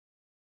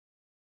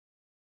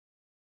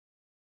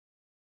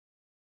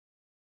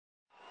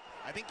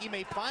I think he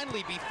may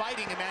finally be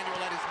fighting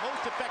Emmanuel at his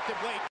most effective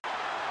weight.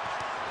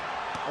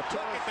 Look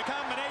at the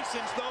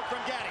combinations, though, from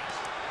Gatti.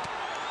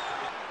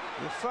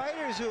 The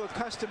fighters who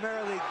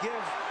customarily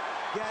give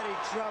Gatti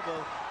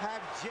trouble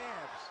have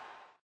jabs.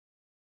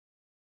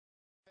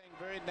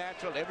 Very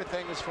natural.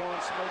 Everything is flowing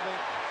smoothly.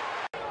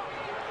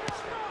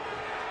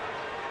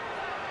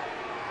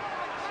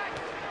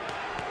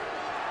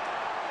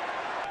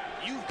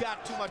 You've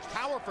got too much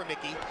power for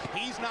Micky.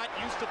 He's not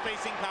used to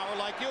facing power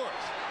like yours.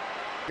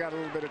 Got a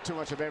little bit of too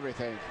much of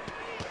everything.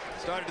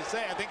 Started to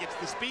say, I think it's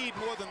the speed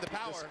more than the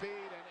power. The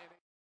speed and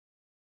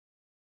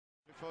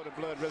before the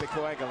blood really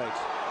coagulates.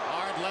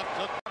 Hard left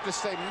hook. To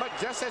stay much,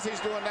 just as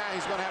he's doing now,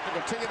 he's going to have to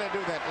continue to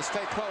do that, to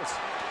stay close.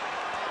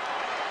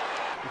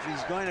 If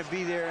he's going to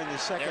be there in the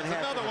second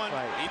half another of the one.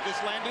 fight. He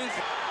just landed.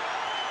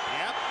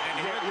 Yep,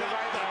 and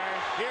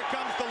here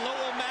comes the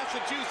Lowell,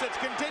 Massachusetts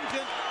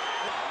contingent.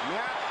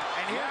 Yeah.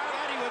 And here's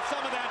Gatti with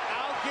some of that.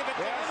 I'll give it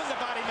to him in the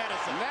body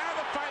medicine. Now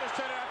the fight is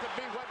turning out to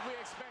be what we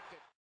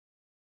expected.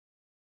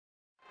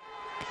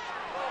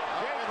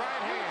 Big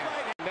right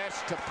hand.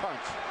 That's to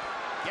punch.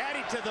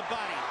 Gatti to the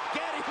body.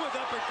 Gatti with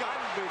uppercut.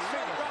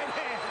 Right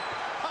hand.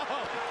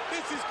 Oh,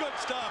 this is good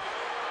stuff.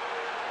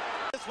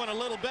 This one a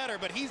little better,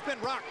 but he's been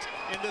rocked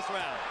in this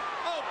round.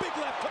 Oh, big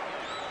left hook.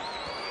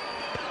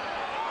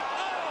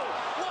 Oh,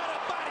 what a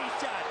body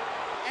shot.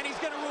 And he's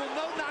going to rule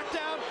no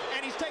knockdown,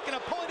 and he's taking a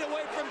point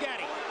away from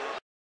Gatti.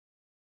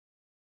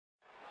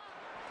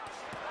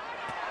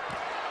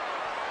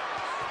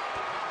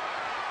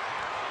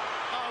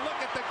 Oh, look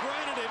at the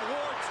granite in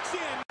Ward's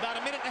chin. About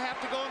a minute and a half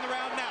to go in the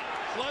round now.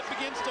 Blood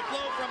begins to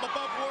flow from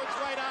above Ward's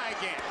right eye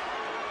again.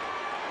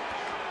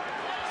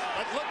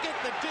 But look at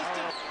the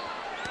distance.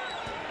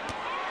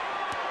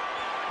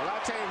 Well,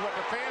 I'll tell you what,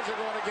 the fans are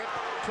going to get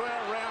 12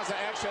 rounds of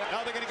action.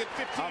 Now they're going to get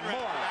 15 rounds.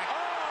 More.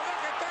 Oh,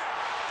 look at that.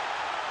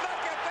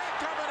 Look at that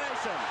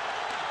combination.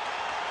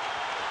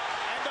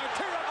 And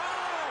Arturo,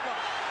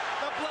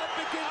 the blood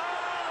begins.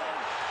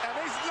 And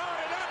he's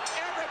loaded up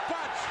every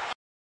punch.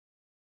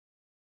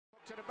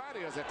 To the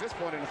body is at this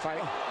point in the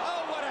fight.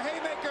 Oh, what a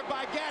haymaker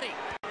by Gatti.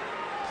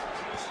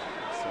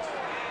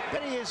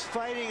 Gatti is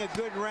fighting a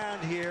good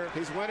round here.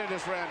 He's winning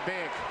this round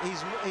big.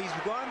 He's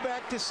gone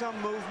back to some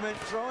movement,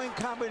 throwing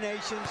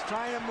combinations,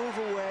 trying to move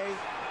away.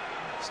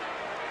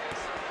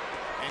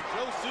 And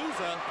Joe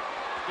Souza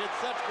did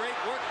such great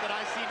work that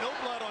I see no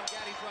blood on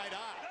Gatti's right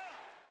eye.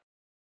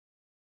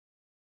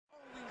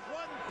 Only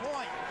 1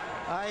 point.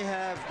 I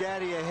have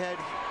Gatti ahead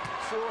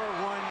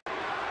 4-1.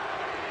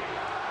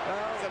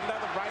 There's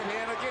another right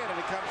hand again, and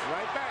he comes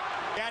right back.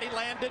 Gatti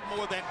landed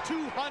more than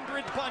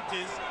 200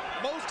 punches,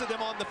 most of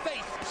them on the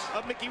face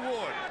of Micky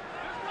Ward.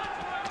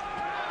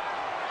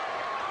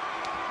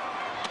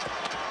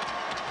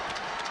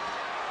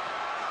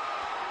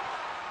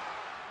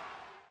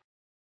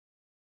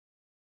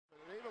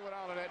 Even with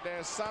all of that,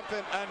 there's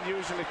something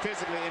unusually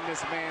physically in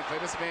this man, for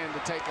this man to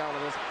take all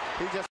of this.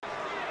 He just...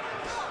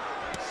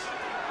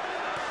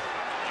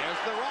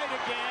 There's the right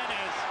again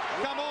as,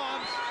 come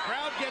on,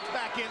 crowd gets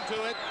back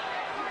into it.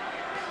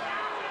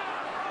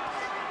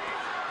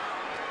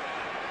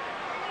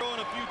 Throwing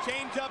a few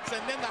change-ups,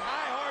 and then the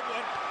high hard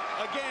one.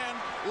 Again,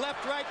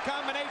 left-right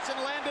combination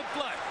landed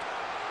flush.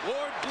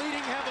 Ward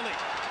bleeding heavily.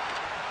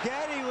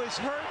 Gatti was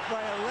hurt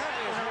by a left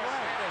and a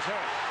right. That is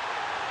hurt.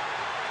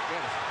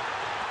 Yes.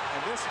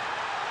 And this...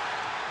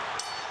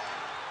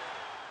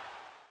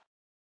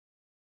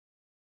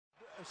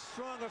 A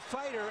stronger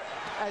fighter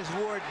as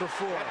Ward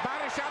before. That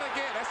body shot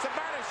again. That's the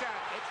body shot.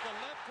 It's the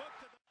left hook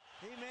to the...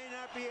 He may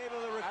not be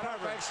able to I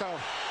recover. don't think so.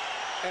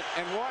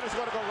 And Ward is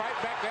going to go right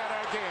back down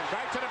there again.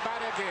 Right to the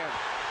body again.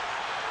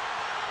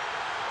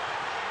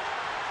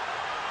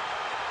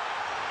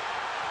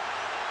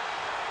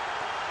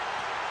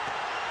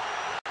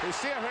 He's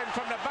still hurting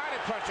from the body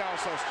punch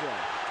also still.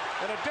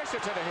 In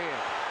addition to the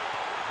head.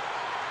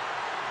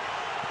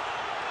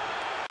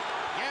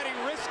 Gatti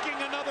risking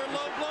another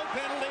low blow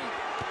penalty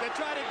to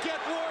try to get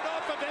Ward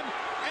off of him,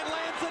 and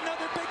lands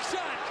another big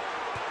shot.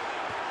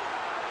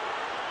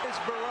 This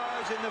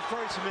barrage in the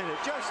first minute.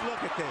 Just look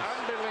at this.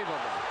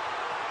 Unbelievable.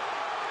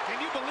 Can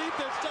you believe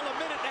there's still a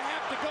minute and a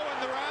half to go in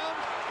the round?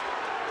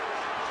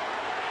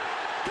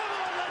 Come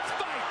on, let's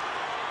fight!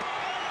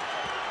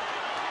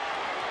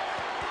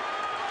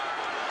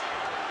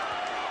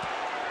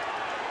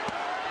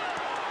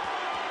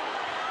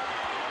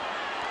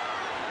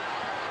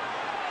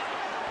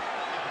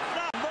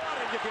 Not more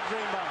than you could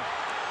dream of.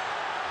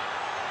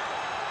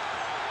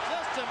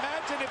 Just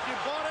imagine if you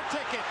bought a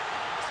ticket.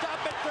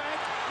 Stop it,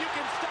 Frank. You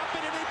can stop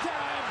it any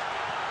time.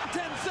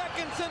 10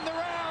 seconds in the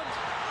round.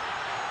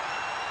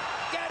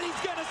 Gatti's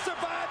gonna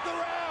survive the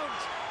round.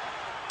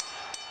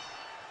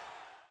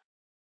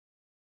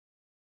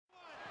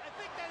 I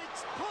think that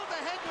it's pulled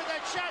ahead with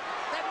that shot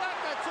that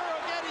knocked Arturo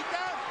Gatti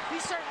down. He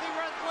certainly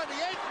won the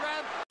 8th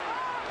round.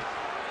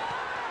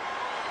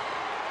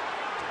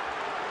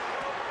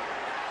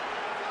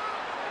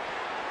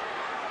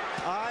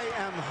 I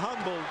am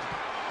humbled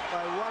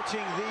by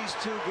watching these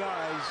two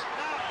guys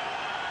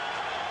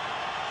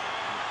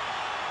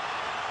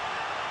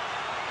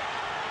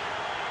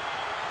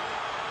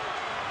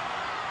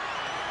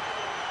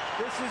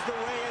This is the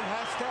way it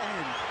has to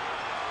end.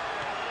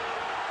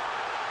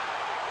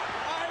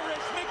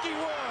 Irish Micky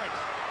Ward,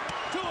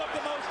 two of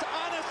the most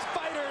honest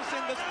fighters in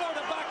the sport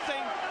of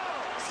boxing,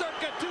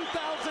 circa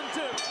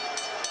 2002.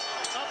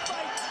 A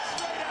fight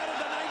straight out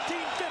of the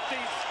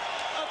 1950s,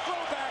 a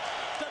throwback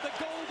to the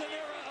golden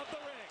era of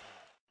the ring.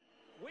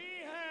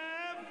 We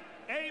have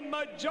a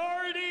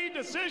majority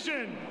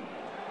decision.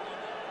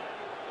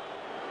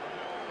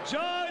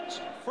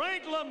 Judge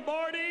Frank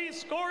Lombardi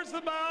scores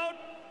the bout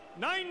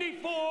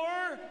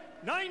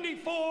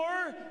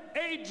 94-94,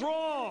 a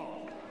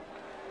draw.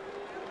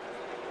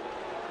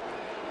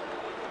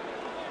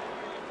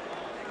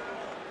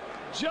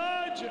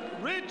 Judge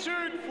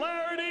Richard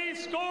Flaherty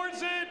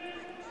scores it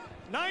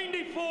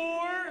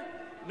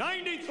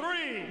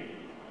 94-93.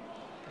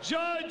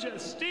 Judge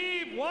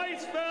Steve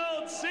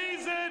Weisfeld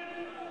sees it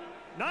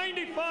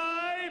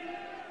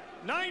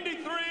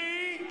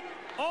 95-93.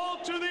 All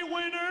to the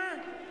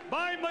winner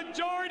by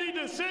majority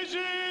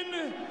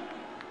decision,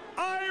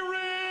 Irish